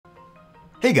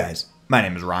Hey guys, my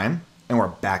name is Ryan, and we're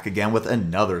back again with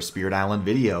another Spirit Island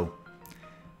video.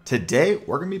 Today,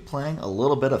 we're going to be playing a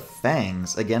little bit of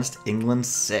Fangs against England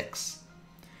 6.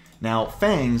 Now,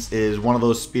 Fangs is one of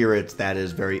those spirits that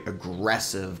is very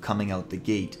aggressive coming out the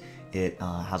gate. It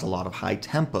has a lot of high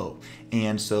tempo,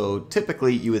 and so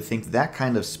typically you would think that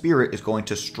kind of spirit is going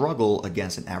to struggle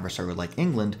against an adversary like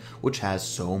England, which has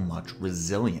so much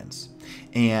resilience.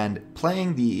 And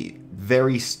playing the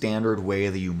very standard way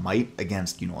that you might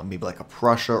against, maybe like a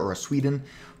Prussia or a Sweden,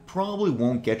 probably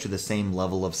won't get you the same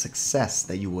level of success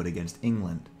that you would against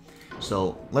England.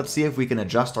 So let's see if we can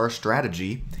adjust our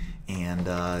strategy and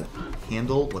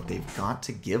handle what they've got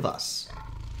to give us.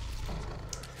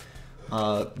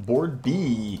 Board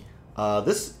B,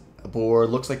 this board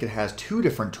looks like it has two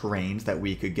different terrains that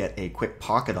we could get a quick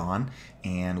pocket on,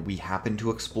 and we happen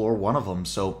to explore one of them.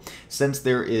 So since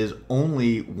there is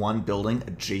only one building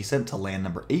adjacent to land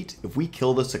number 8, if we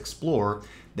kill this explorer,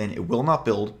 then it will not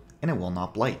build and it will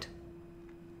not blight.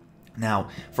 Now,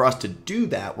 for us to do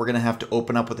that, we're going to have to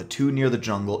open up with a 2 near the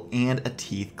jungle and a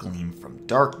teeth gleam from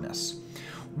darkness,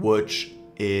 which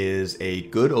is a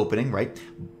good opening, right?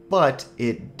 But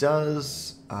it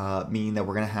does mean that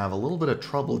we're going to have a little bit of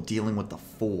trouble dealing with the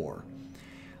 4.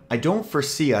 I don't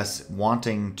foresee us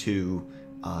wanting to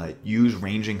use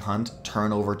Ranging Hunt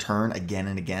turn over turn again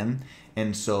and again.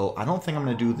 And so I don't think I'm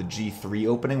going to do the G3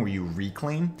 opening where you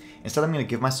reclaim. Instead, I'm going to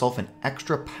give myself an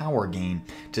extra power gain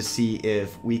to see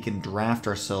if we can draft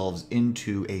ourselves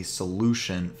into a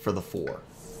solution for the 4.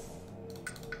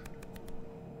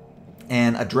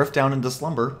 And a drift down into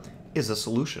slumber is a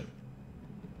solution.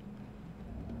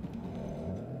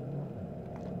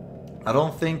 I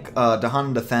don't think Dahan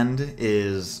and Defend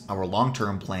is our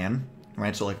long-term plan,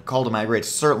 right? So like Call to Migrate,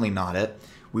 certainly not it.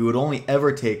 We would only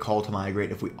ever take Call to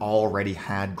Migrate if we already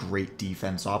had great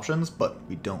defense options, but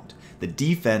we don't. The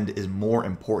Defend is more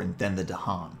important than the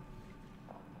Dahan.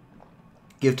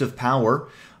 Gift of Power,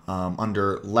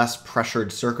 under less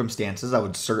pressured circumstances, I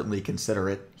would certainly consider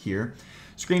it here.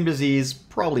 Scream Disease,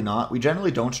 probably not. We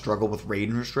generally don't struggle with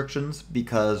raid restrictions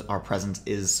because our presence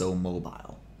is so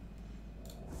mobile.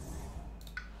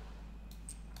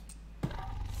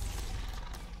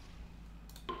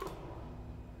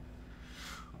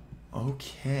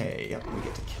 Okay, yep, we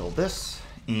get to kill this,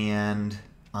 and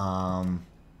I'm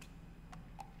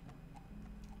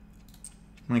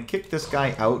going to kick this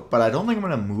guy out, but I don't think I'm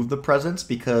going to move the presence,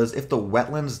 because if the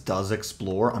wetlands does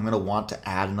explore, I'm going to want to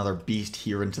add another beast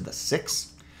here into the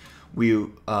 6. We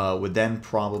would then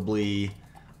probably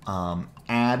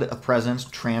add a presence,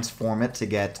 transform it to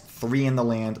get 3 in the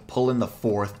land, pull in the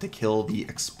 4th to kill the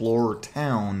explorer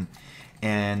town,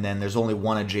 and then there's only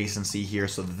one adjacency here,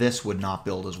 so this would not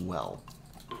build as well.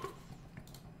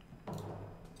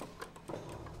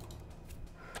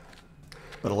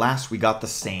 But alas, we got the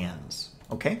sands.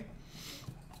 Okay.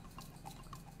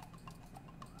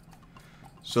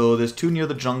 So there's 2 near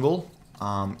the jungle.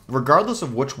 Regardless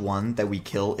of which one that we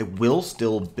kill, it will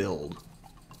still build.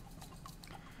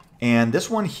 And this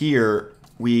one here,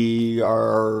 we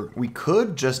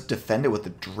could just defend it with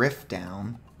a drift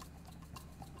down.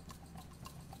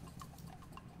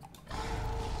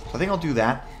 I think I'll do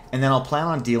that, and then I'll plan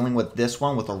on dealing with this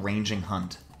one with a Ranging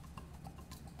Hunt.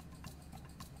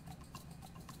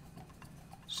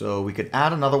 So we could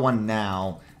add another one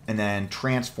now, and then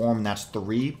transform, that's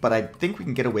 3, but I think we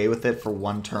can get away with it for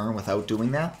 1 turn without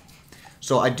doing that.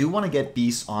 So I do want to get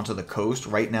beasts onto the coast.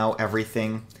 Right now,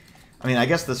 everything... I mean, I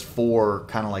guess this 4,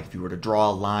 kind of like if you were to draw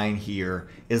a line here,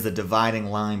 is the dividing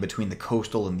line between the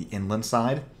coastal and the inland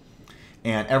side.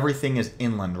 And everything is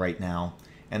inland right now.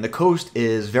 And the coast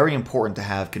is very important to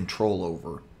have control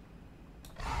over.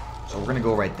 So we're going to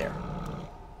go right there.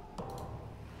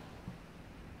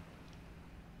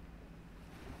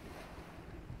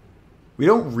 We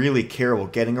don't really care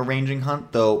about getting a Ranging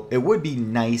Hunt, though it would be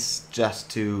nice just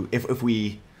to... If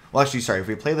we... Well, actually, sorry. If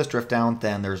we play this drift down,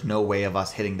 then there's no way of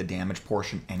us hitting the damage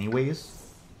portion anyways.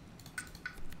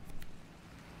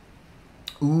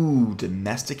 Ooh,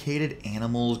 domesticated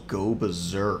animals go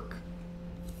berserk.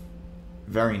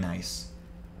 Very nice.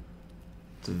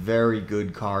 It's a very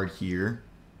good card here.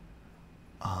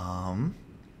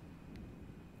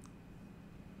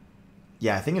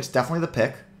 Yeah, I think it's definitely the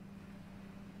pick.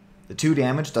 The 2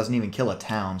 damage doesn't even kill a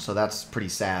town, so that's pretty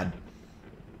sad.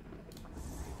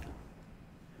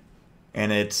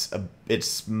 And it's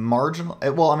marginal.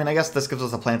 Well, I mean, I guess this gives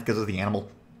us a plant because of the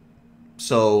animal.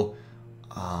 So,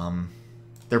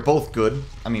 they're both good.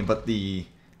 I mean, but the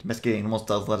domesticated animals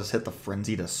does let us hit the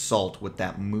Frenzied Assault with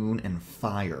that Moon and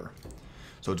Fire.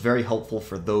 So it's very helpful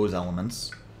for those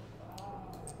elements.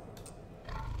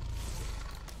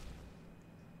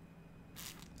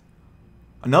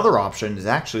 Another option is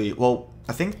actually, well,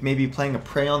 I think maybe playing a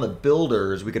Prey on the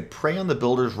Builders. We could Prey on the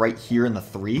Builders right here in the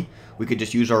 3. We could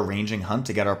just use our Ranging Hunt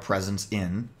to get our presence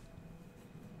in.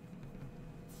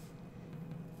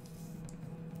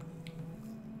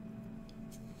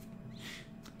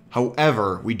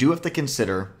 However, we do have to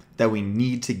consider that we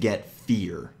need to get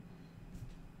Fear.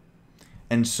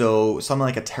 And so something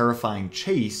like a Terrifying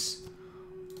Chase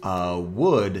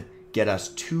would get us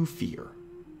 2 Fear.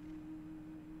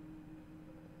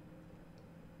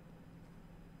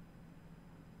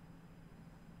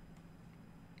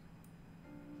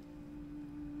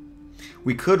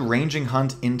 We could Ranging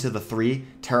Hunt into the 3,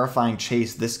 Terrifying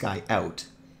Chase this guy out.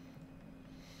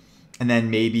 And then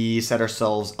maybe set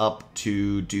ourselves up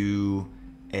to do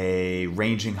a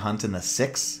Ranging Hunt in the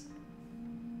 6.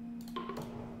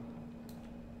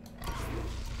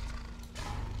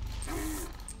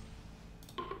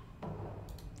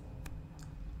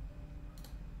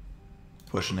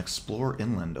 Push and explore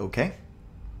inland, okay.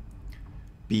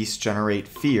 Beasts generate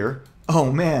fear.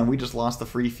 Oh man, we just lost the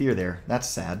free fear there. That's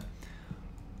sad.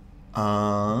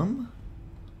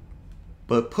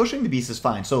 But pushing the beast is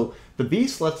fine. So the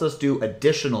beast lets us do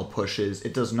additional pushes.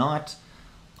 It does not,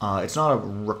 it's not a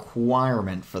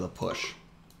requirement for the push.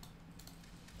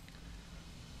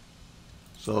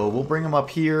 So we'll bring him up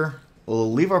here. We'll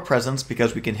leave our presence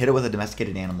because we can hit it with the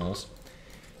domesticated animals.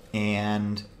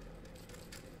 And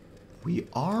we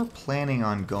are planning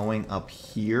on going up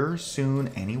here soon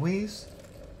anyways.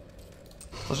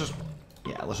 Let's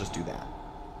just do that.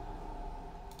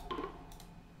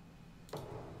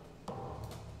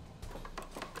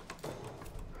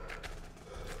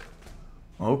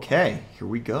 Okay, here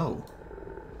we go.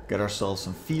 Get ourselves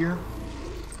some fear.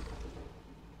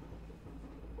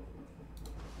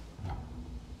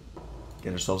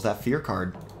 Get ourselves that fear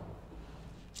card.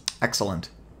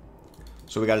 Excellent.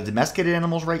 So we got a domesticated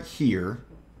animals right here.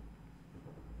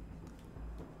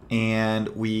 And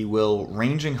we will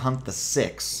Ranging Hunt the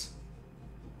 6.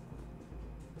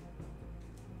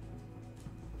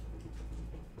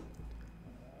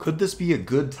 Could this be a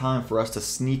good time for us to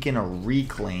sneak in a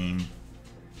Reclaim?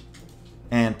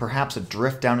 And perhaps a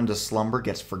Drift down into Slumber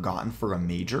gets forgotten for a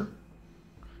major?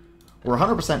 We're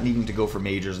 100% needing to go for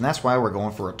majors, and that's why we're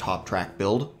going for a top track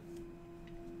build.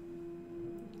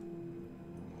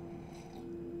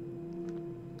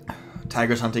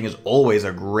 Tigers Hunting is always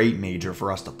a great major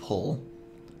for us to pull.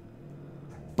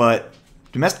 But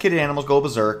domesticated animals go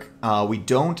berserk. We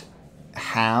don't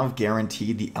have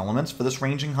guaranteed the elements for this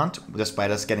Ranging Hunt, despite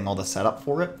us getting all the setup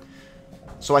for it.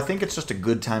 So I think it's just a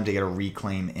good time to get a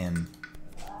Reclaim in.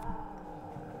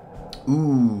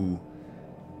 Ooh,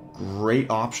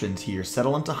 great options here.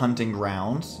 Settle into Hunting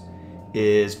Grounds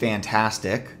is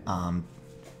fantastic.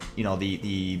 You know,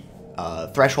 the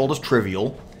threshold is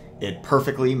trivial. It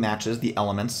perfectly matches the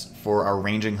elements for our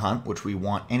Ranging Hunt, which we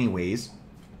want anyways.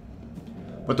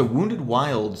 But the Wounded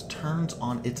Wilds turns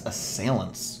on its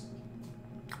assailants.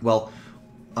 Well,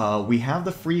 we have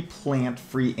the free plant,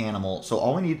 free animal, so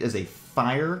all we need is a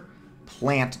fire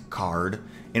plant card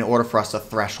in order for us to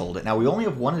threshold it. Now, we only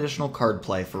have one additional card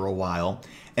play for a while,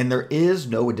 and there is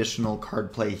no additional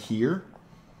card play here.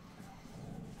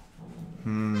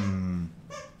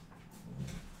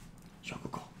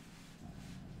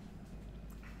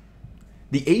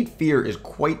 The 8 Fear is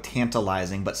quite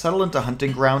tantalizing, but Settle into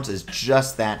Hunting Grounds is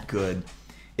just that good.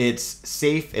 It's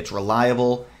safe, it's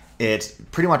reliable, it's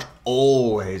pretty much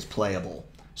always playable.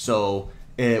 So,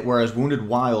 whereas Wounded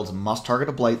Wilds must target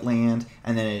a Blight land,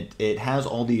 and then it has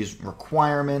all these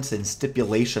requirements and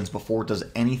stipulations before it does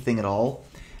anything at all.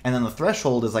 And then the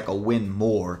Threshold is like a win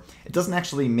more. It doesn't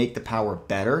actually make the power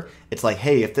better. It's like,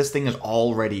 hey, if this thing is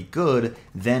already good,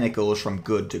 then it goes from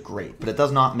good to great. But it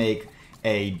does not make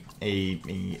a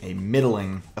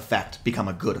middling effect become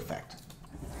a good effect.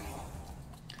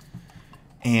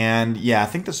 And yeah, I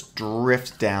think this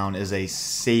Drift Down is a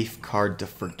safe card to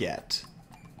forget.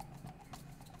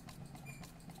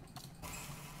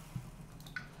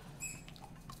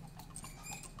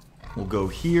 We'll go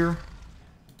here.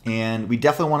 And we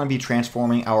definitely want to be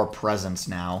transforming our presence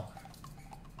now.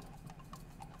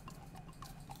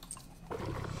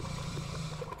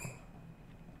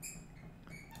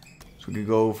 So we can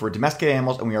go for domesticated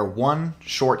animals, and we are 1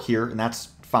 short here, and that's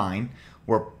fine.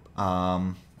 We're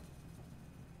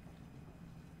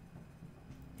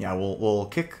yeah, we'll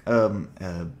kick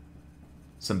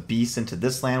some beasts into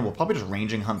this land. We'll probably just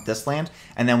Ranging Hunt this land,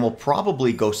 and then we'll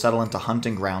probably go settle into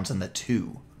Hunting Grounds in the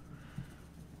 2.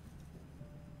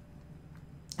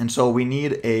 And so we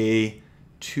need a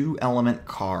 2-element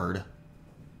card.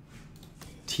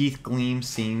 Teeth Gleam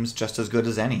seems just as good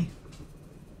as any.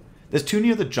 This Too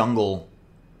Near the Jungle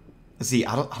See,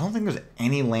 I don't think there's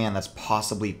any land that's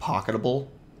possibly pocketable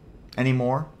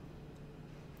anymore.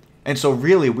 And so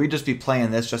really, we'd just be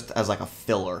playing this just as like a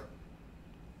filler.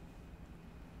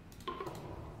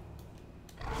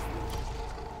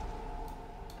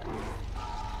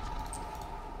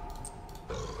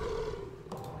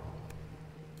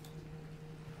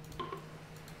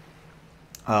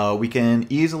 We can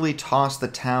easily toss the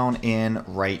town in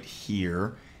right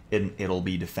here, and it'll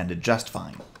be defended just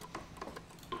fine.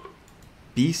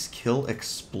 Beast kill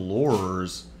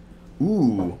explorers.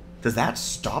 Ooh, does that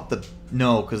stop the...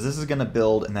 No, because this is going to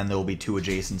build, and then there will be 2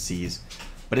 adjacencies.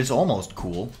 But it's almost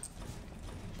cool.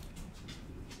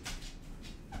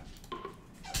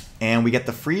 And we get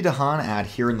the free Dahan ad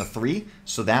here in the 3,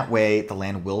 so that way the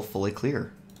land will fully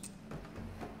clear.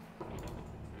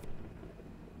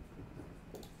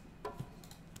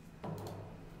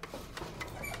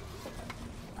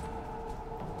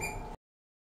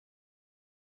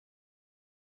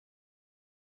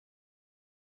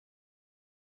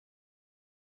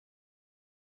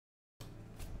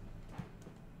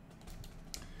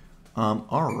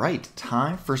 Alright,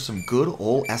 time for some good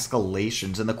old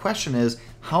escalations. And the question is,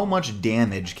 how much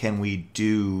damage can we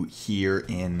do here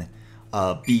in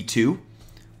B2?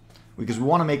 Because we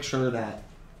want to make sure that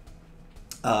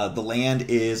the land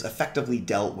is effectively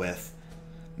dealt with.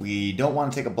 We don't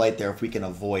want to take a blight there if we can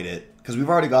avoid it, because we've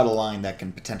already got a line that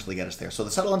can potentially get us there. So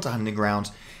the Settle into Hunting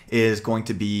Grounds is going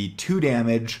to be 2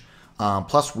 damage,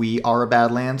 plus we are a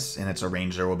Badlands, and it's a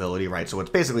range 0 ability, right? So it's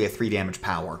basically a 3 damage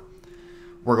power.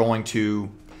 We're going to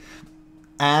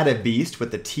add a beast with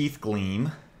the Teeth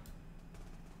Gleam.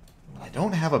 I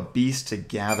don't have a beast to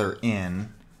gather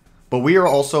in, but we are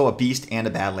also a beast and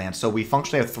a Badlands. So we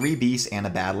functionally have 3 beasts and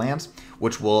a Badlands,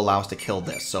 which will allow us to kill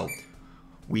this. So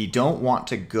we don't want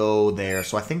to go there,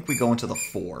 so I think we go into the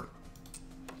 4.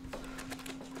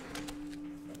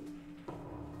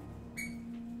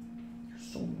 You're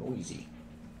so noisy.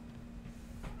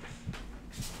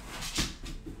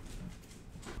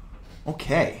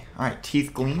 Okay, alright,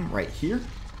 Teeth Gleam right here.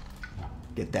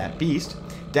 Get that beast.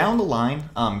 Down the line,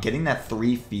 getting that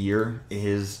 3 fear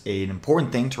is an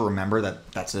important thing to remember,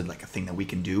 that's like a thing that we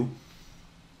can do.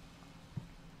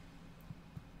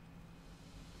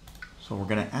 So we're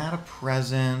going to add a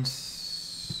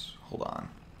presence. Hold on.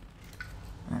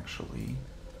 Actually,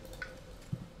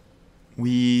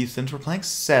 since we're playing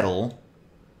Settle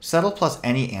plus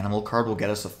any animal card will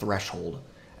get us a threshold.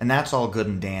 And that's all good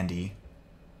and dandy.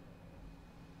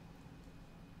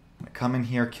 Come in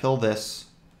here, kill this.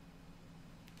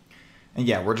 And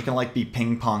yeah, we're just going to like be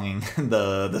ping-ponging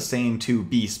the same 2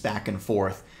 beasts back and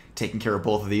forth, taking care of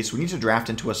both of these. So we need to draft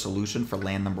into a solution for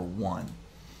land number 1.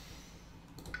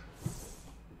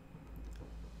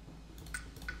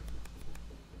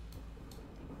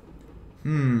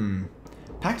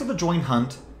 Pact of the Joint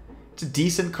Hunt. It's a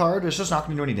decent card. It's just not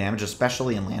going to do any damage,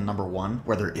 especially in land number 1,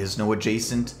 where there is no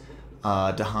adjacent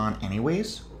Dahan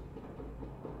anyways.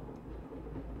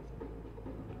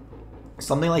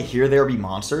 Something like Here There Be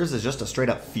Monsters is just a straight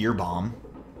up fear bomb.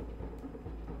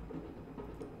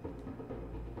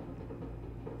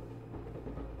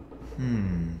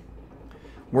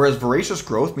 Whereas Voracious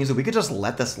Growth means that we could just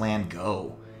let this land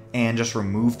go and just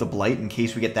remove the blight in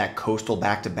case we get that coastal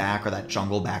back-to-back or that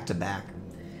jungle back-to-back.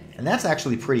 And that's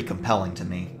actually pretty compelling to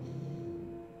me.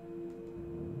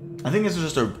 I think this is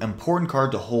just an important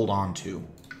card to hold on to.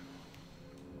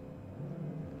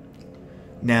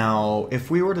 Now, if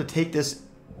we were to take this,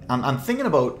 I'm thinking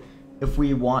about if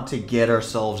we want to get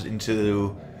ourselves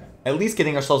into at least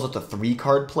getting ourselves up to 3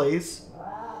 card plays.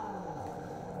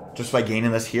 Just by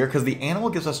gaining this here, because the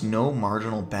animal gives us no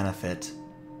marginal benefit.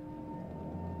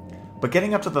 But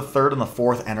getting up to the 3rd and the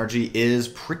 4th energy is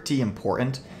pretty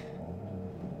important.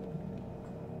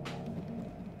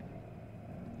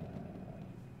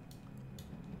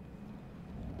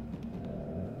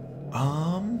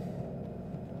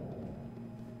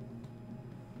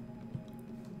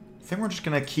 I think we're just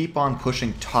going to keep on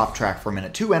pushing top track for a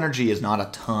minute. 2 energy is not a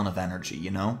ton of energy,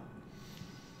 you know?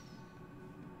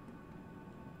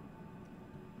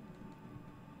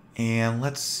 And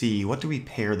let's see, what do we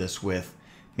pair this with?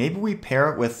 Maybe we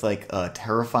pair it with like a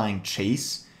Terrifying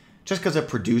Chase, just because it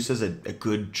produces a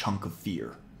good chunk of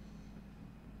fear.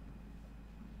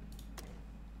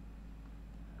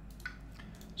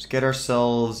 Let's get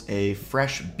ourselves a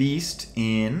fresh beast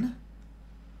in.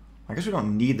 I guess we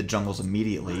don't need the jungles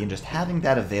immediately, and just having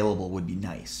that available would be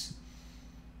nice.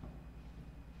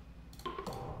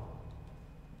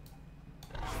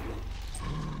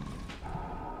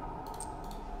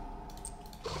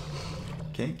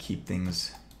 Okay, keep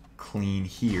things clean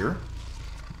here.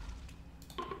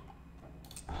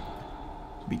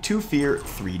 Be 2 fear,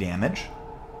 3 damage.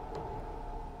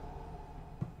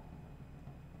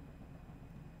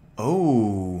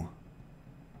 Oh.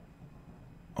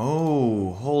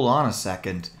 Oh, hold on a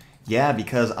second. Yeah,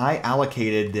 because I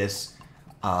allocated this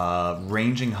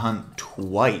ranging hunt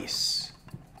twice.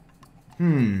 Well,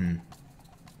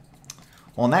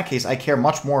 in that case, I care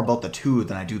much more about the 2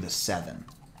 than I do the 7.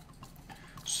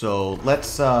 So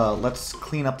let's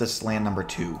clean up this land number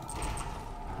 2.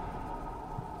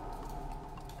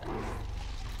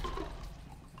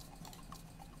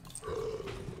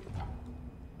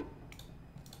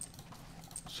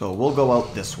 So we'll go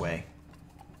out this way.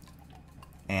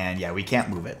 And yeah, we can't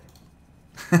move it.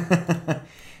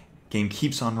 Game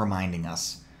keeps on reminding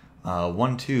us.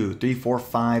 1, 2, 3, 4,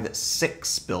 5,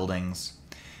 6 buildings.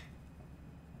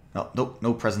 Oh, nope,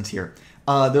 no presence here.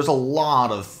 There's a lot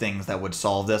of things that would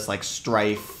solve this, like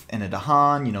Strife and a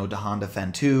Dahan, you know, Dahan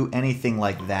Defend 2, anything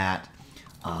like that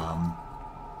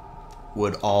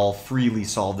would all freely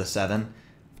solve the 7.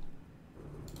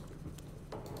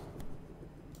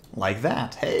 Like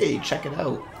that. Hey, check it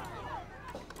out.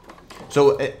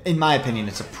 So, in my opinion,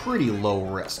 it's a pretty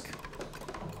low-risk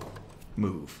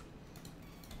move.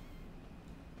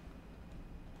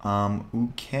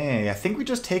 Okay. I think we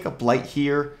just take a Blight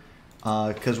here,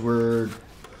 because we're...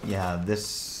 Yeah,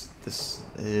 this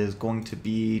is going to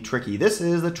be tricky. This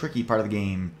is the tricky part of the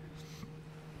game.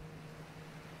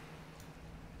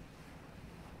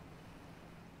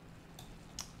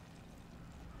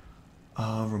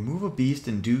 Remove a beast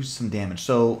and do some damage.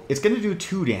 So, it's going to do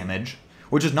 2 damage,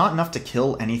 which is not enough to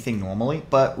kill anything normally,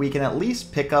 but we can at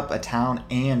least pick up a town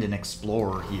and an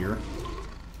explorer here.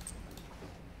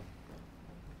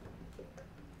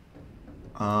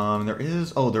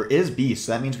 There is beast,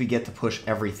 so that means we get to push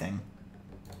everything.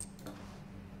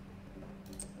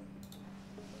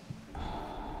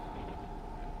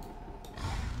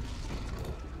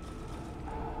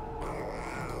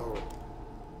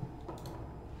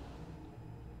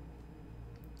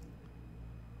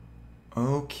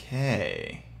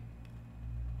 Okay.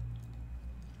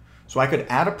 So I could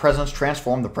add a presence,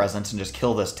 transform the presence, and just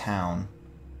kill this town.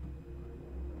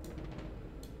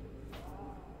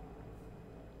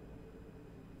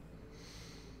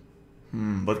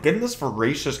 But getting this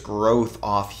voracious growth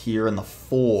off here in the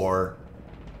 4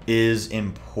 is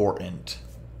important.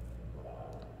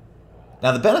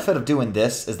 Now the benefit of doing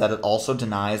this is that it also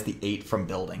denies the 8 from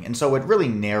building, and so it really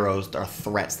narrows our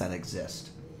threats that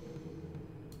exist.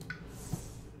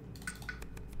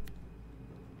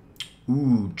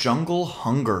 Ooh, Jungle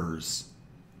Hungers.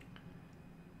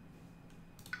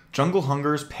 Jungle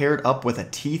Hungers paired up with a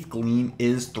Teeth Gleam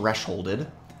is thresholded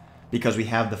because we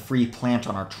have the free plant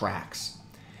on our tracks.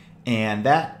 And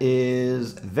that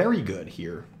is very good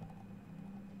here.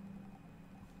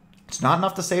 It's not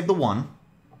enough to save the 1,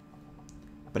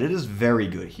 but it is very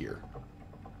good here.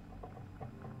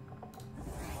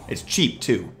 It's cheap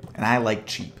too, and I like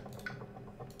cheap.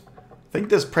 I think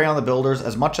this Prey on the Builders,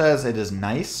 as much as it is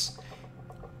nice,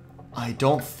 I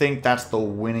don't think that's the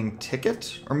winning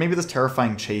ticket. Or maybe this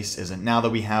Terrifying Chase isn't, now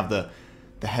that we have the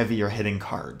heavier hitting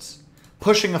cards.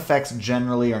 Pushing effects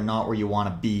generally are not where you want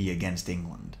to be against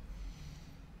England.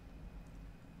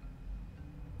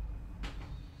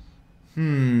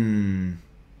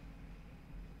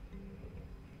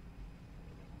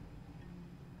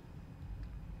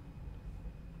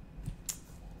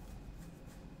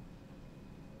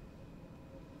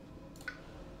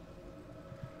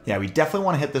 Yeah, we definitely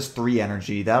want to hit this 3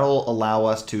 energy. That'll allow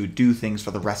us to do things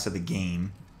for the rest of the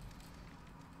game.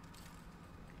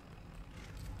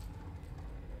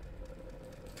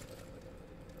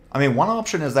 I mean, one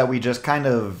option is that we just kind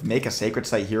of make a Sacred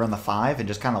Site here on the 5 and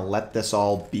just kind of let this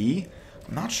all be.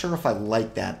 I'm not sure if I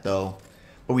like that, though.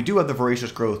 But we do have the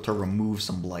Voracious Growth to remove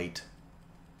some Blight.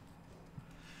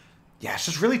 Yeah, it's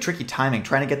just really tricky timing,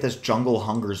 trying to get this Jungle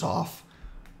Hungers off.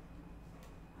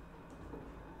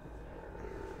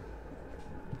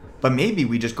 But maybe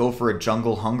we just go for a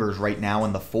Jungle Hungers right now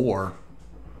in the 4.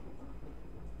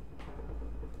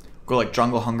 Go like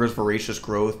Jungle Hungers, Voracious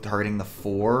Growth, targeting the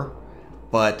 4.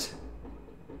 But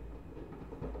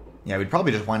yeah, we'd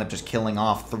probably just wind up just killing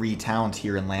off 3 towns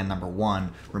here in land number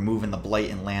 1, removing the Blight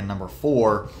in land number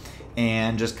 4,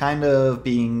 and just kind of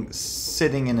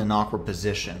sitting in an awkward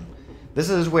position. This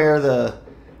is where the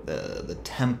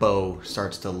tempo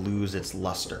starts to lose its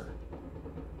luster.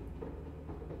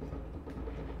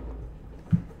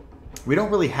 We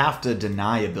don't really have to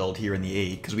deny a build here in the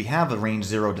 8, because we have a range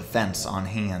 0 defense on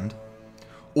hand.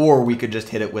 Or we could just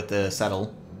hit it with the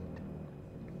Settle.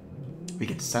 We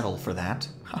could settle for that.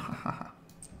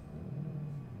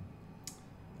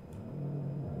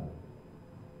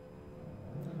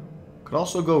 Could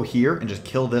also go here and just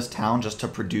kill this town just to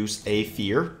produce a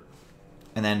fear.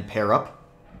 And then pair up.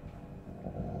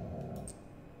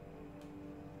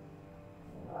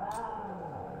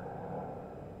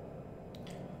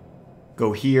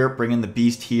 Go here, bring in the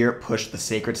beast here, push the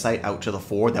sacred site out to the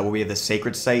 4. That way we have the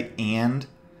sacred site and...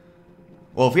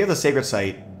 Well, if we have the sacred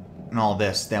site and all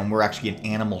this, then we're actually an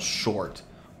animal short.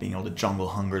 Being able to jungle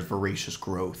hunger's voracious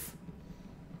growth.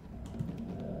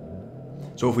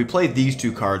 So if we play these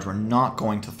 2 cards, we're not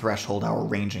going to threshold our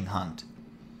ranging hunt.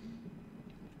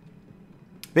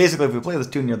 Basically, if we play this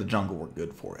 2 near the jungle, we're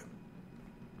good for it.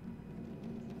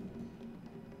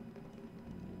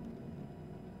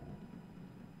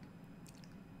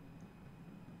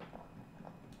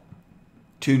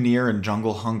 Two near and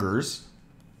jungle hungers.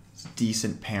 It's a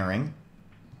decent pairing.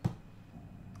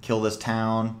 Kill this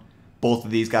town. Both of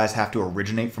these guys have to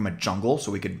originate from a jungle,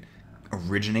 so we could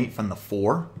originate from the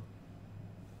 4.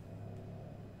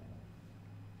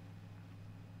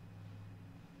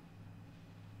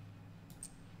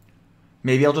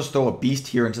 Maybe I'll just throw a beast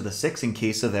here into the 6 in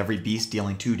case of every beast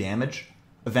dealing 2 damage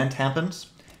event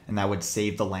happens, and that would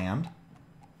save the land.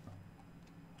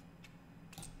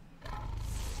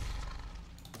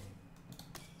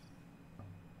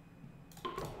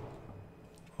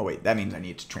 Oh wait, that means I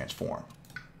need to transform.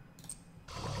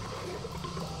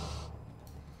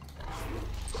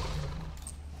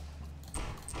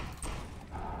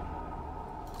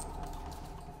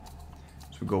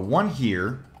 So we go 1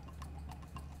 here.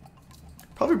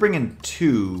 Probably bring in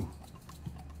 2.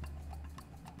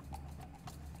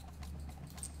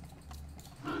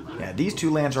 Yeah, these 2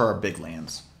 lands are our big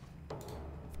lands.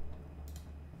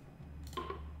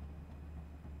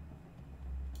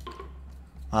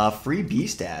 Free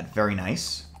beast ad, very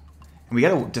nice. And we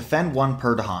gotta defend 1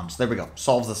 per Dahan, so there we go,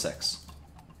 solves the 6.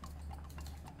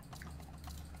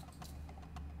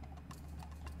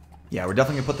 Yeah, we're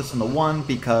definitely gonna put this in the 1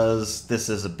 because this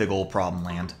is a big old problem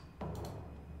land.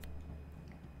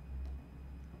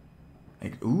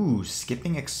 Like, ooh,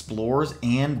 skipping explores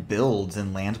and builds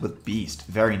and lands with beast.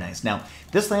 Very nice. Now,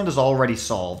 this land is already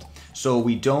solved, so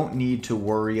we don't need to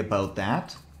worry about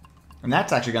that. And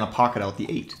that's actually going to pocket out the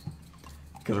 8.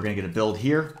 Because we're going to get a build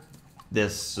here.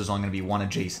 This is only going to be 1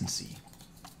 adjacency.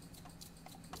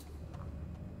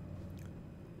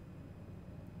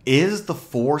 Is the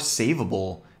 4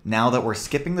 savable now that we're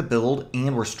skipping the build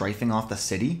and we're strifing off the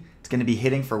city? It's going to be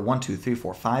hitting for 1, 2, 3,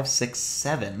 4, 5, 6,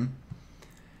 7.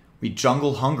 We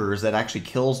jungle hungers, that actually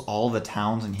kills all the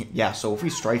towns. And yeah, so if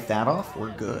we strife that off, we're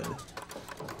good.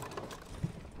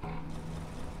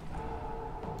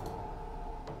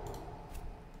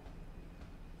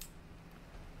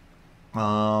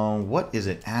 What is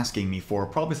it asking me for?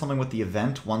 Probably something with the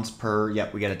event. Once per,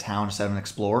 yep, we get a town instead of an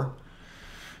explorer.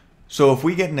 So if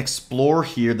we get an explorer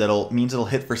here, that means it'll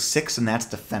hit for 6 and that's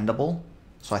defendable.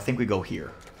 So I think we go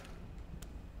here.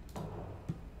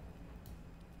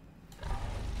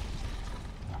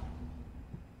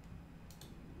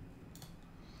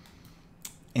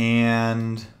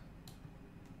 And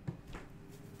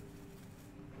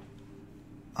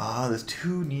there's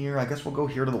 2 near. I guess we'll go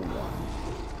here to the 1.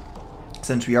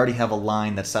 Since we already have a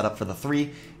line that's set up for the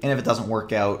 3, and if it doesn't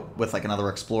work out with like another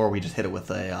explorer, we just hit it with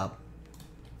a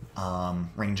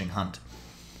ranging hunt.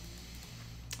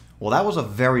 Well, that was a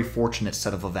very fortunate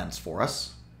set of events for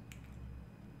us.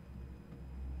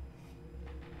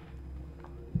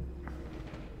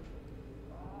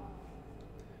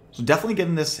 So definitely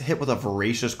getting this hit with a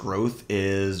voracious growth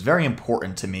is very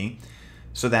important to me.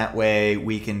 So that way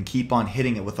we can keep on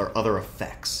hitting it with our other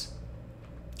effects.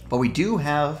 But we do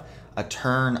have a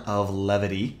turn of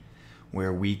levity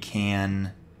where we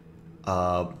can,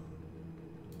 I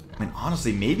mean,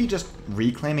 honestly, maybe just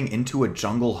reclaiming into a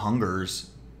jungle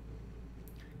hungers.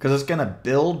 Because it's going to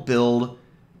build.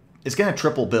 It's going to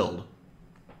triple build.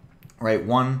 Right?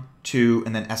 1, 2,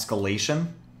 and then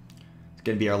escalation.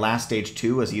 Going to be our last stage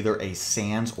 2 as either a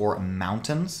sands or a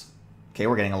mountains. Okay,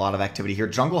 we're getting a lot of activity here.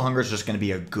 Jungle Hunger is just going to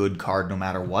be a good card no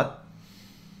matter what.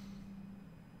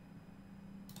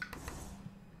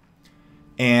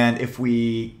 And if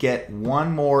we get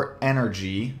 1 more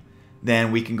energy,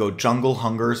 then we can go Jungle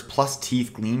Hungers plus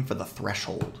Teeth Gleam for the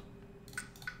threshold.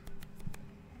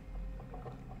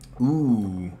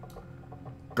 Ooh.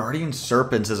 Guardian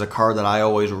Serpents is a card that I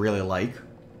always really like.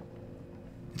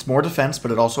 It's more defense,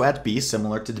 but it also adds beast,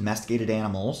 similar to domesticated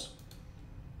animals.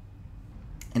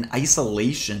 And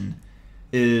isolation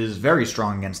is very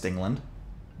strong against England.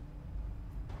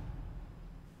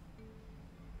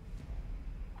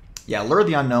 Yeah, Lure of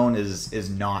the Unknown is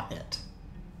not it.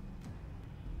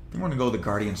 I think we're going to go the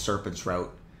Guardian Serpents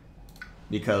route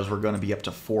because we're going to be up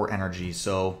to 4 energy,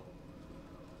 so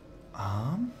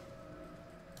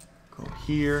Go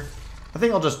here. I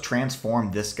think I'll just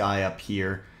transform this guy up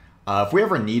here. If we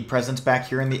ever need presence back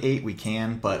here in the 8, we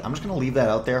can, but I'm just going to leave that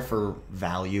out there for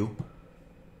value.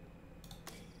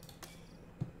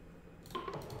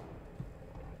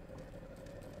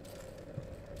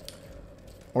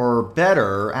 Or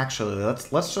better, actually,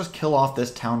 let's just kill off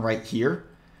this town right here,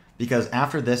 because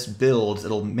after this builds,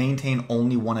 it'll maintain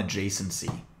only one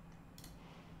adjacency.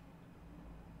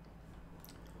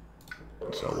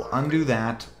 So we'll undo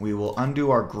that. We will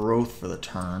undo our growth for the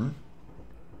turn.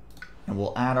 And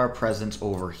we'll add our presence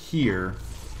over here,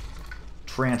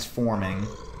 transforming.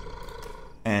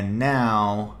 And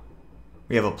now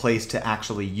we have a place to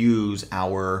actually use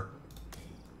our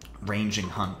ranging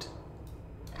hunt.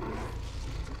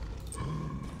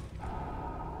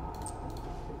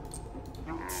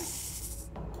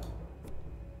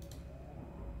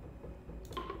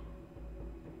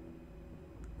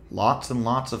 Lots and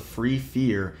lots of free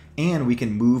fear, and we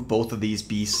can move both of these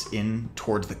beasts in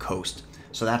towards the coast.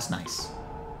 So that's nice.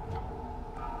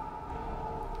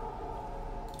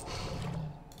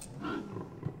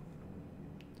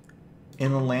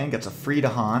 Inland land gets a free to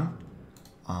Han.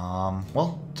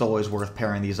 Well, it's always worth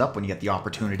pairing these up when you get the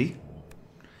opportunity.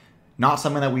 Not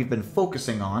something that we've been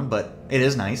focusing on, but it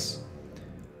is nice.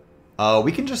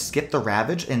 We can just skip the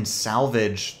Ravage and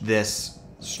salvage this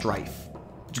Strife.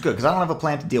 Which is good, because I don't have a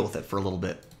plan to deal with it for a little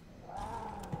bit.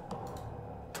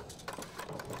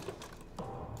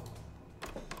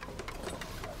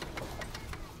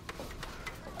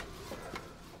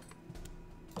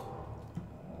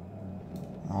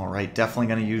 Alright, definitely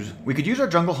going to use... We could use our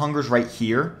Jungle Hungers right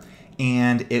here,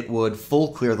 and it would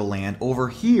full clear the land. Over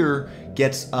here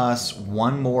gets us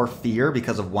one more fear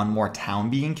because of one more town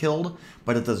being killed,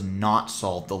 but it does not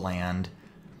solve the land.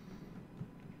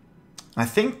 I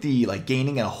think the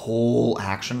gaining a whole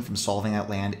action from solving that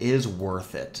land is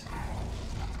worth it.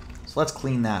 So let's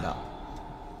clean that up.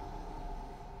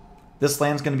 This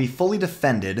land's going to be fully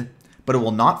defended, but it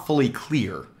will not fully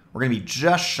clear. We're going to be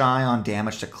just shy on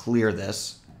damage to clear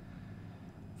this.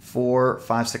 4,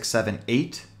 5, 6, 7,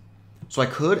 8. So I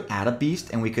could add a beast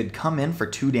and we could come in for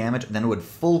 2 damage and then it would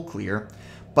full clear,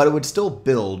 but it would still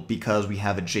build because we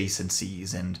have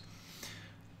adjacencies, and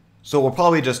so we'll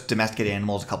probably just domesticate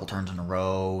animals a couple turns in a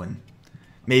row, and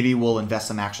maybe we'll invest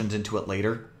some actions into it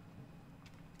later.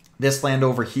 This land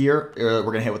over here, we're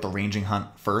going to hit with the ranging hunt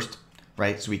first,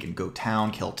 right? So we can go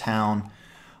town, kill town.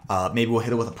 Maybe we'll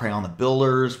hit it with a prey on the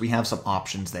builders. We have some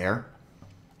options there.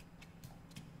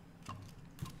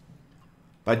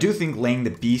 But I do think laying the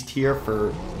beast here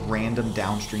for random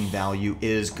downstream value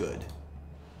is good.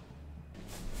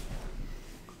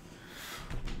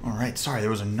 Alright, sorry, there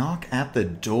was a knock at the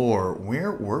door.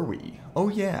 Where were we? Oh,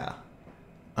 yeah.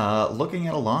 Looking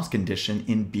at a loss condition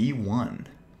in B1.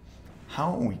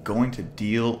 How are we going to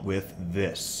deal with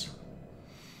this?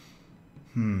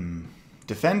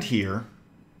 Defend here.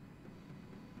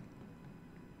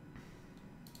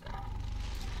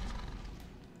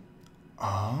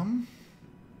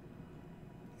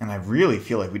 And I really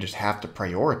feel like we just have to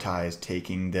prioritize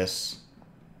taking this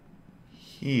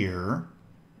here.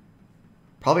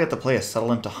 Probably have to play a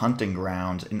settle into hunting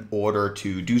grounds in order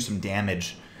to do some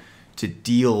damage to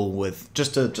deal with,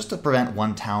 just to prevent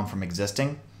one town from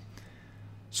existing.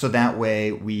 So that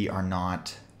way we are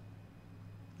not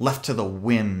left to the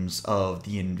whims of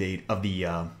the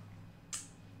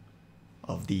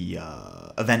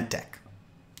event deck.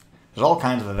 There's all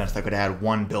kinds of events that could add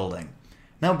one building.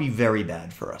 That would be very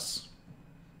bad for us.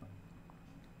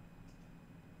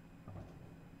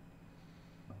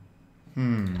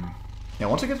 Yeah,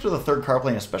 once I get to the third card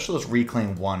plane, especially this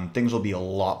Reclaim 1, things will be a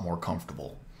lot more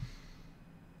comfortable.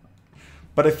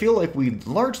 But I feel like we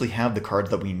largely have the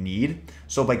cards that we need,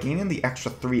 so by gaining the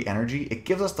extra 3 energy, it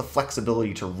gives us the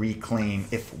flexibility to reclaim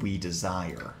if we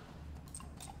desire.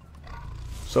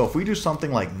 So if we do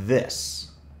something like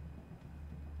this,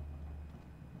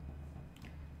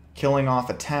 killing off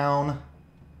a town,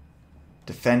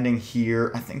 defending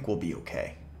here, I think we'll be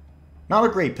okay. Not a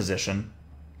great position,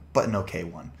 but an okay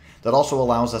one. That also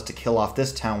allows us to kill off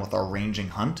this town with our ranging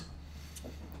hunt.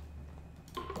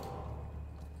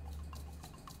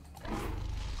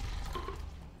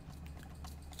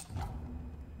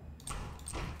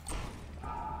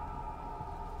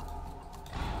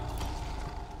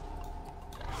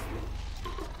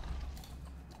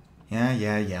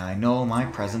 Yeah, I know my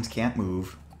presence can't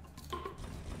move.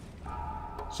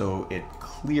 So it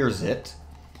clears it.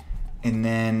 And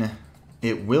then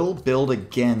it will build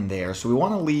again there. So we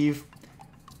want to leave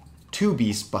 2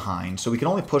 beasts behind. So we can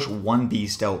only push 1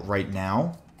 beast out right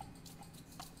now.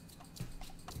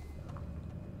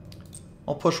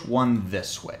 I'll push one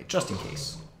this way, just in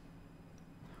case.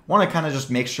 Want to kind of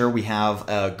just make sure we have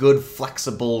a good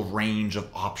flexible range of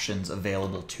options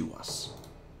available to us.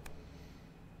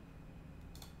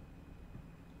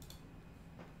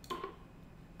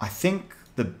 I think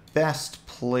the best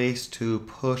place to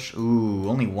push... Ooh,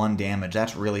 only 1 damage.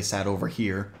 That's really sad over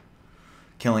here.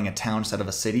 Killing a town instead of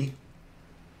a city.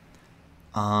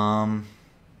 Yeah,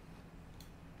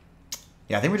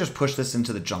 I think we just push this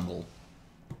into the jungle.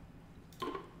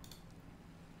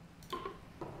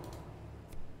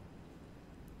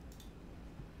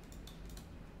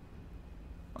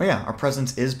 Oh yeah, our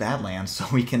presence is Badlands, so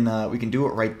we can do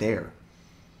it right there.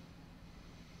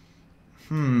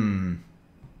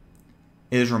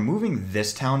 Is removing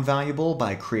this town valuable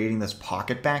by creating this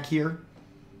pocket back here?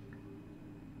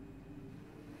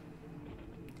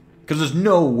 Because there's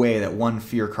no way that one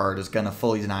fear card is going to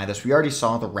fully deny this. We already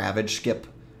saw the Ravage skip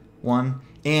one,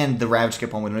 and the Ravage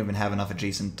skip one, we don't even have enough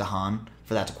adjacent to Han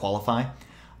for that to qualify.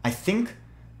 I think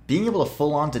being able to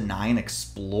full-on deny and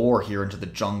explore here into the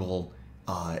jungle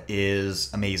is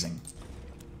amazing.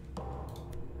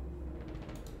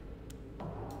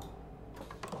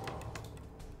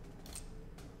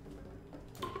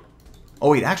 Oh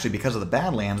wait, actually, because of the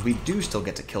Badlands, we do still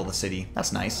get to kill the city.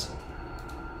 That's nice.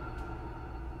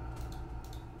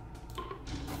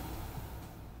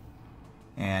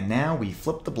 And now we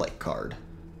flip the Blight card.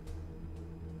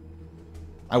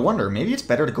 I wonder, maybe it's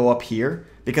better to go up here,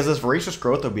 because this Voracious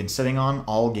Growth that we've been sitting on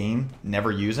all game,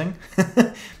 never using.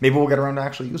 Maybe we'll get around to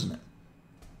actually using it.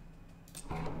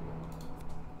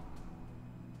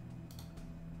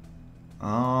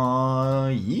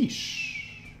 Yeesh.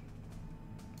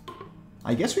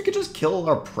 I guess we could just kill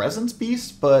our presence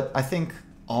beast, but I think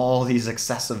all these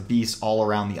excessive beasts all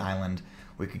around the island,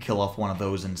 we could kill off one of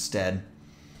those instead.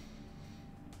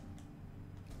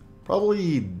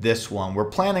 Probably this one. We're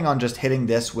planning on just hitting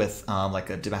this with like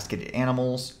a domesticated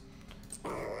animals.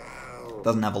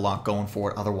 Doesn't have a lot going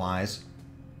for it otherwise.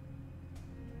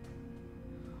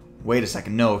 Wait a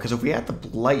second, no, because if we add the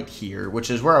Blight here, which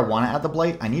is where I want to add the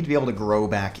Blight, I need to be able to grow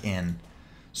back in.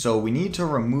 So we need to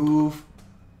remove...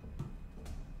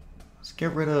 Let's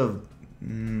get rid of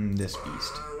this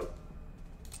beast.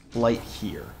 Blight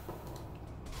here.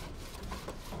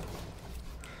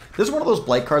 This is one of those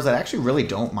Blight cards that I actually really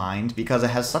don't mind because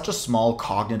it has such a small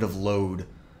cognitive load.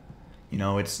 You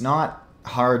know, it's not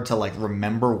hard to like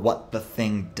remember what the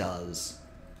thing does.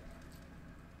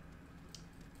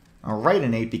 Alright,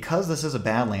 Innate, because this is a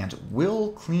Badlands,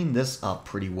 we'll clean this up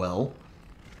pretty well.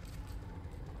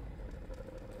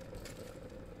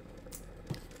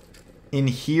 In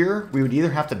here, we would either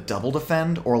have to double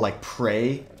defend or like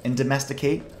pray and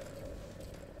domesticate,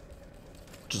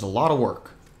 which is a lot of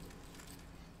work.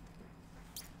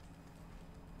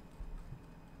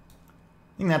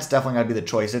 I think that's definitely got to be the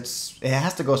choice. It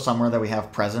has to go somewhere that we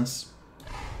have presence.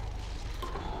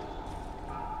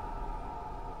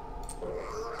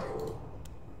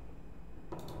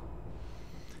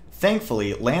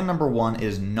 Thankfully, land number 1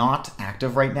 is not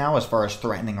active right now as far as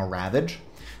threatening a Ravage.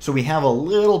 So we have a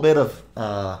little bit of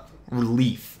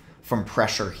relief from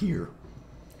pressure here.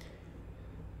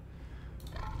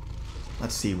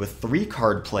 Let's see, with 3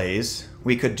 card plays,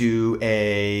 we could do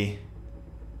a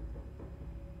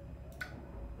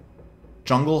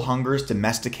Jungle Hungers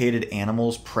Domesticated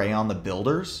Animals Prey on the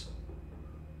Builders.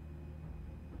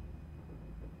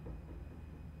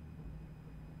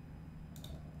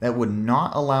 That would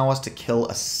not allow us to kill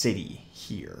a city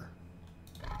here,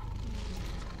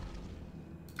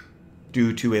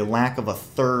 due to a lack of a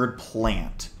third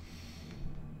plant.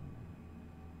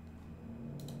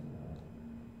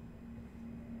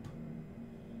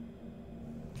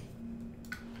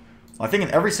 Well, I think in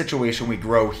every situation we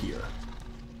grow here.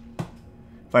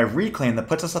 If I reclaim, that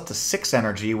puts us up to 6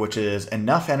 energy, which is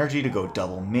enough energy to go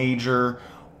double major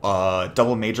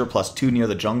plus 2 near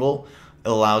the jungle. It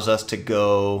allows us to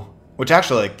go, which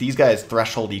actually, like, these guys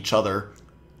threshold each other.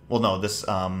 Well, no, this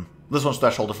one's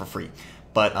thresholded for free.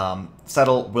 But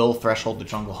Settle will threshold the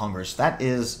Jungle Hungers. That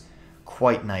is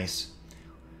quite nice.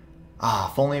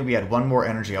 If only we had 1 more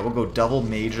energy. I will go double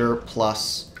major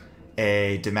plus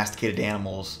a domesticated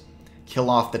animals. Kill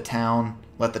off the town,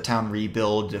 let the town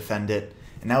rebuild, defend it,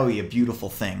 and that would be a beautiful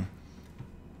thing.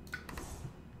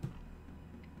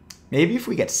 Maybe if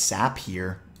we get sap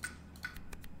here.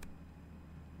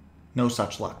 No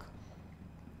such luck.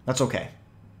 That's okay.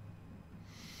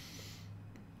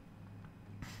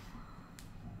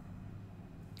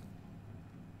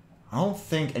 I don't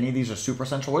think any of these are super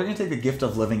essential. We're going to take the Gift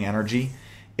of Living Energy.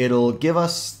 It'll give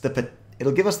us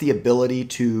the ability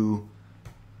to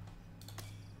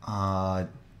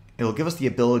it'll give us the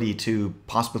ability to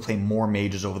possibly play more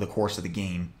mages over the course of the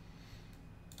game.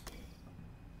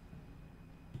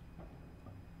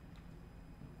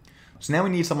 So now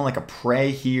we need someone like a Prey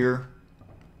here.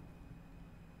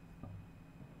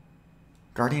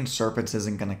 Guardian Serpents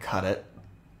isn't going to cut it.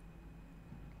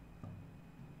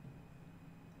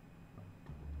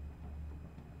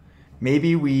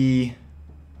 Maybe we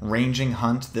Ranging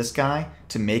Hunt this guy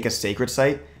to make a Sacred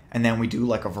Site, and then we do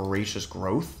like a Voracious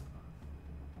Growth.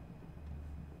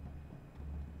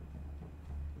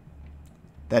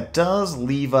 That does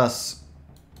leave us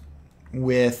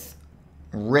with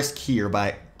risk here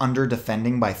by under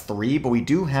defending by 3, but we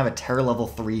do have a Terror level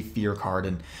 3 Fear card,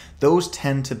 and those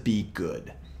tend to be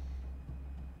good.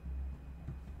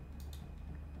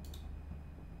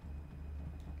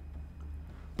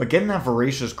 But getting that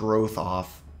Voracious Growth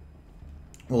off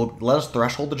will let us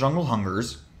Threshold the Jungle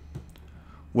Hungers,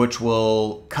 which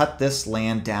will cut this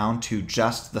land down to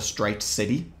just the Striped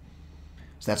City.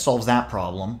 So that solves that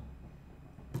problem.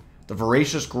 The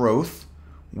Voracious Growth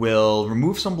will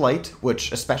remove some Blight,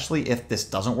 which, especially if this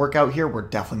doesn't work out here, we're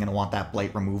definitely going to want that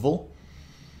Blight removal.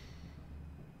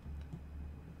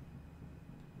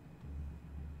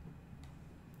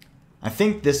 I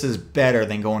think this is better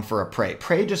than going for a Prey.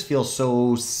 Prey just feels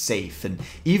so safe, and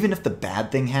even if the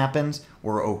bad thing happens,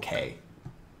 we're okay.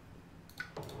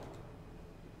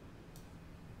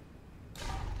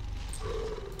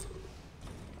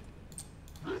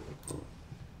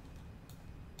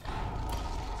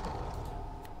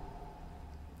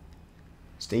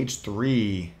 Stage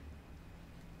 3.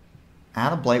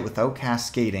 Add a Blight without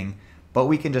cascading, but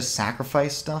we can just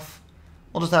sacrifice stuff.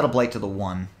 We'll just add a Blight to the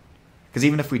 1. Because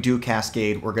even if we do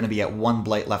cascade, we're going to be at 1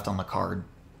 Blight left on the card.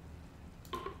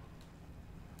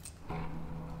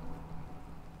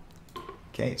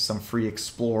 Okay, some free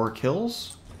Explorer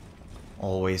kills.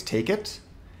 Always take it.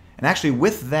 And actually,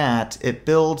 with that, it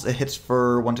builds, it hits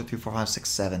for 1, 2, 3, 4, 5, 6,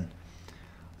 7.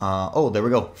 Oh, there we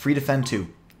go. Free Defend 2.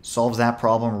 Solves that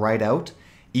problem right out.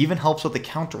 Even helps with the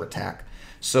counterattack.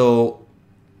 So,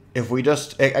 if we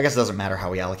just... I guess it doesn't matter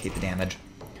how we allocate the damage.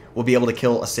 We'll be able to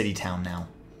kill a city town now.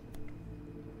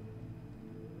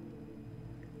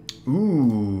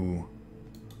 Ooh.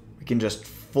 We can just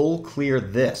full clear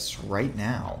this right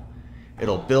now.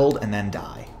 It'll build and then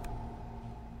die.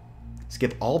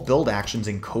 Skip all build actions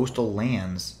in coastal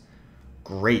lands.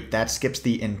 Great. That skips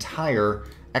the entire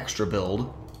extra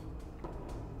build.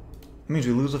 That means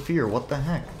we lose a fear. What the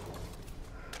heck?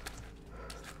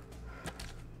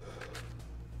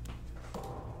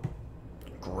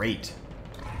 Great.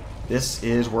 This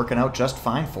is working out just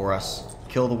fine for us.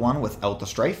 Kill the one without the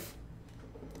Strife.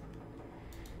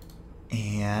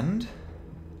 And...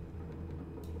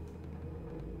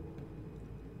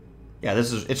 yeah,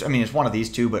 this is... it's. I mean, it's one of these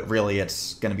two, but really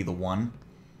it's going to be the 1.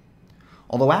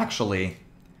 Although, actually,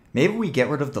 maybe we get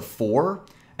rid of the 4,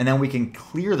 and then we can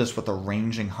clear this with a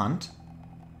Ranging Hunt.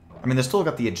 I mean, there's still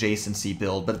got the adjacency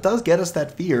build, but it does get us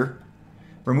that fear.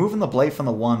 Removing the Blight from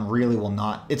the 1 really will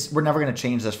not... we're never going to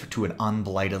change this to an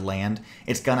unblighted land.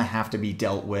 It's going to have to be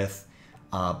dealt with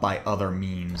by other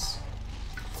means.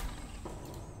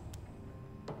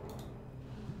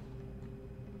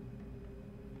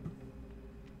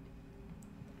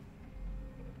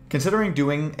 Considering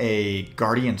doing a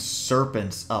Guardian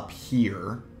Serpents up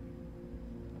here,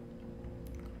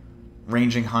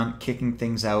 Ranging Hunt, kicking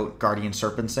things out, Guardian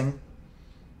Serpentsing,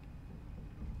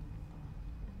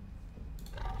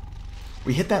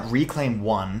 we hit that Reclaim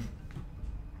 1,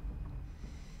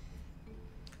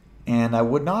 and I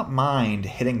would not mind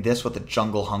hitting this with the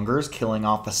Jungle Hungers, killing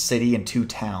off a city and 2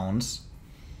 towns.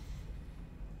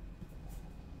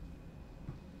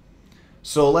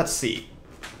 So let's see.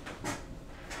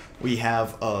 We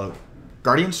have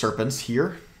Guardian Serpents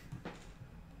here.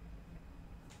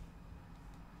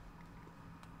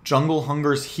 Jungle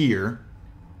Hungers here.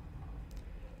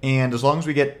 And as long as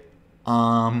we get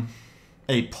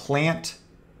a plant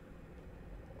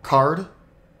card,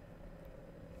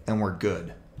 then we're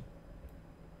good.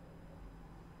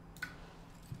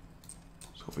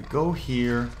 So if we go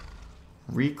here,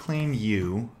 reclaim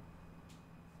you,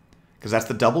 because that's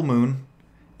the double moon,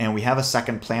 and we have a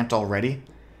second plant already.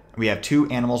 We have 2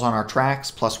 animals on our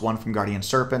tracks, plus 1 from Guardian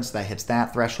Serpents. That hits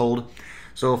that threshold.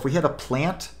 So if we hit a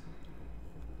plant...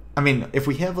 I mean, if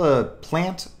we have a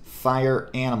plant, fire,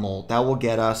 animal, that will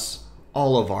get us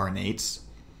all of our innates.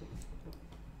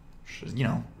 You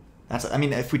know, that's... I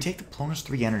mean, if we take the bonus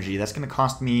 3 energy, that's going to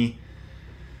cost me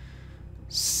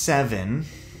 7.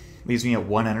 Leaves me at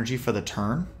 1 energy for the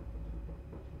turn.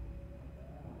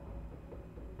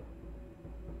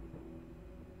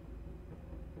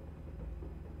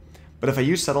 But if I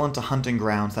use Settle into Hunting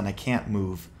Grounds, then I can't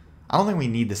move. I don't think we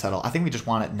need this at all. I think we just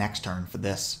want it next turn for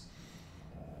this.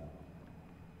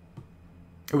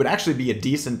 It would actually be a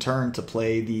decent turn to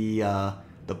play the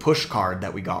push card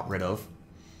that we got rid of.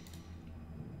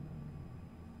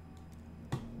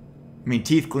 I mean,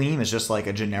 Teeth Gleam is just like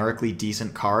a generically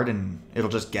decent card, and it'll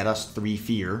just get us 3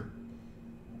 fear.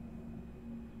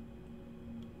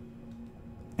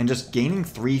 And just gaining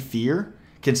 3 fear,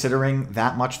 considering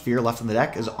that much fear left in the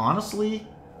deck, is honestly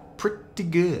pretty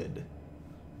good.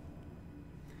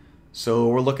 So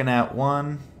we're looking at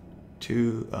 1,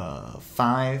 2,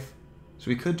 5. So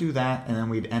we could do that, and then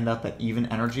we'd end up at even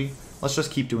energy. Let's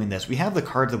just keep doing this. We have the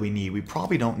card that we need. We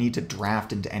probably don't need to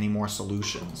draft into any more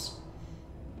solutions.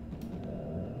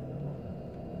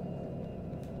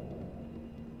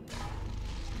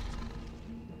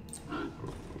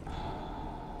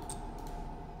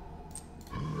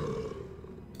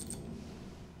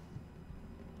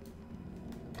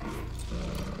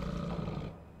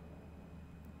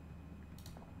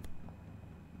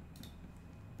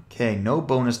 Okay, no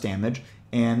bonus damage,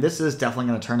 and this is definitely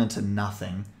going to turn into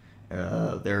nothing.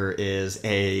 There is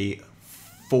a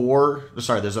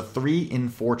 3 in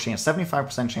 4 chance,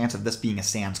 75% chance of this being a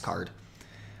Sands card.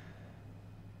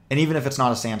 And even if it's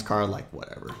not a Sands card, like,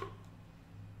 whatever.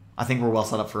 I think we're well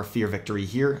set up for a fear victory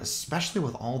here, especially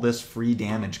with all this free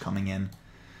damage coming in.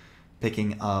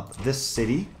 Picking up this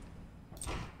city.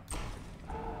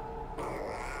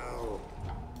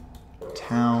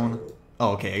 Town.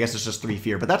 Oh, okay, I guess it's just 3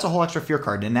 fear, but that's a whole extra fear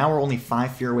card, and now we're only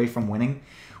 5 fear away from winning.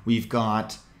 We've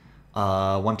got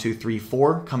 1, 2, 3,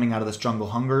 4 coming out of this Jungle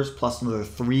Hungers, plus another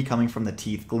 3 coming from the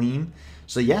Teeth Gleam.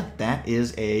 So yeah, that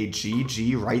is a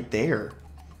GG right there.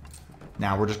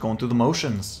 Now we're just going through the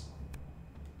motions.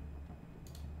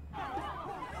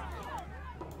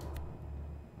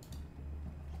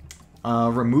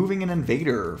 Removing an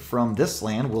invader from this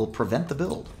land will prevent the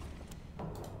build.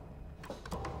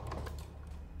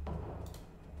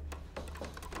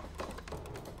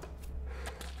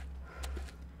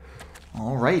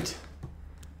 Alright.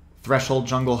 Threshold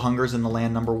Jungle Hungers in the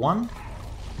land number 1.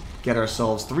 Get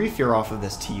ourselves 3 fear off of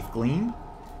this Teeth Gleam.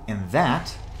 And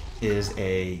that is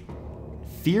a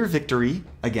fear victory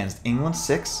against England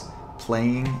 6,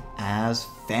 playing as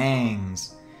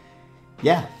Fangs.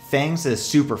 Yeah, Fangs is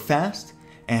super fast,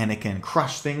 and it can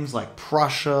crush things like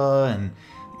Prussia and,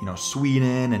 you know,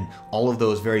 Sweden and all of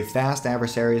those very fast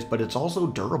adversaries, but it's also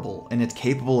durable, and it's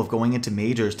capable of going into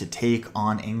majors to take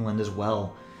on England as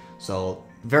well. So,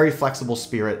 very flexible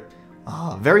spirit,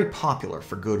 very popular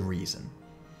for good reason.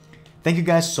 Thank you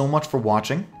guys so much for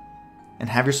watching, and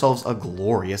have yourselves a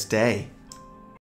glorious day.